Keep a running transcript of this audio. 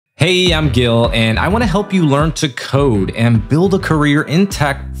Hey, I'm Gil, and I want to help you learn to code and build a career in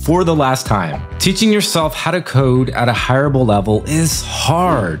tech for the last time. Teaching yourself how to code at a hireable level is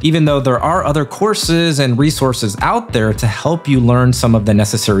hard, even though there are other courses and resources out there to help you learn some of the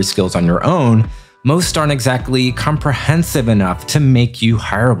necessary skills on your own. Most aren't exactly comprehensive enough to make you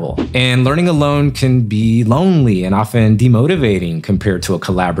hireable. And learning alone can be lonely and often demotivating compared to a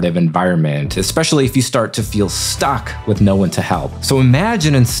collaborative environment, especially if you start to feel stuck with no one to help. So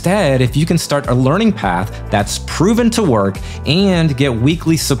imagine instead if you can start a learning path that's proven to work and get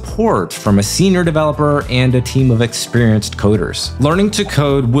weekly support from a senior developer and a team of experienced coders. Learning to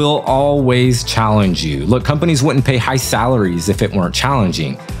code will always challenge you. Look, companies wouldn't pay high salaries if it weren't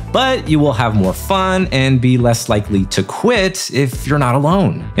challenging. But you will have more fun and be less likely to quit if you're not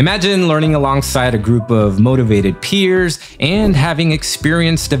alone. Imagine learning alongside a group of motivated peers and having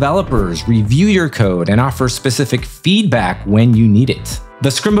experienced developers review your code and offer specific feedback when you need it. The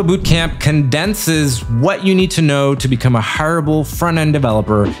Scrimba Bootcamp condenses what you need to know to become a hireable front-end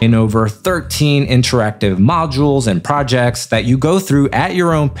developer in over 13 interactive modules and projects that you go through at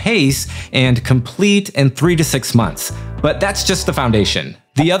your own pace and complete in 3 to 6 months. But that's just the foundation.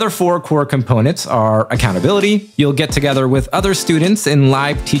 The other 4 core components are accountability. You'll get together with other students in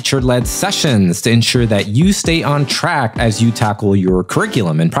live teacher-led sessions to ensure that you stay on track as you tackle your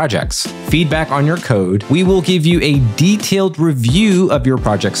curriculum and projects. Feedback on your code. We will give you a detailed review of your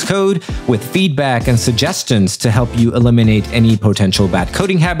project's code with feedback and suggestions to help you eliminate any potential bad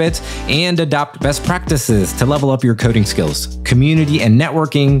coding habits and adopt best practices to level up your coding skills. Community and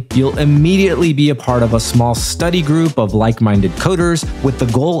networking. You'll immediately be a part of a small study group of like-minded coders with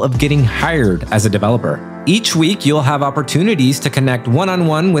the goal of getting hired as a developer. Each week, you'll have opportunities to connect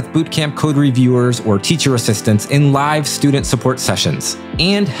one-on-one with bootcamp code reviewers or teacher assistants in live student support sessions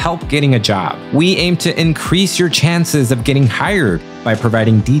and help getting a job. We aim to increase your chances of getting hired by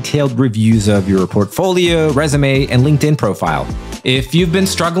providing detailed reviews of your portfolio, resume, and LinkedIn profile. If you've been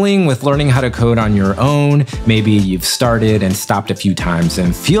struggling with learning how to code on your own, maybe you've started and stopped a few times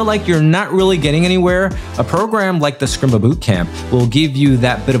and feel like you're not really getting anywhere, a program like the Scrimba Bootcamp will give you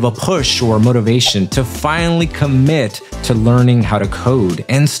that bit of a push or motivation to finally commit to learning how to code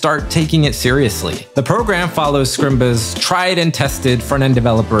and start taking it seriously. The program follows Scrimba's tried and tested front-end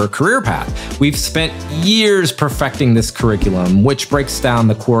developer career path. We've spent years perfecting this curriculum, which breaks down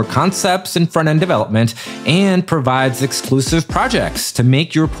the core concepts in front-end development and provides exclusive projects to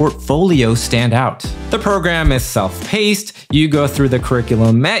make your portfolio stand out. The program is self-paced. You go through the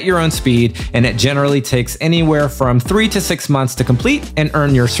curriculum at your own speed, and it generally takes anywhere from 3 to 6 months to complete and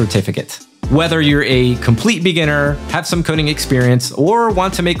earn your certificate. Whether you're a complete beginner, have some coding experience, or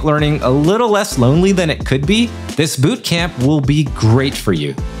want to make learning a little less lonely than it could be, this bootcamp will be great for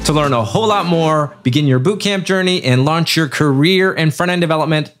you. To learn a whole lot more, begin your bootcamp journey, and launch your career in front-end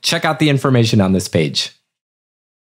development, check out the information on this page.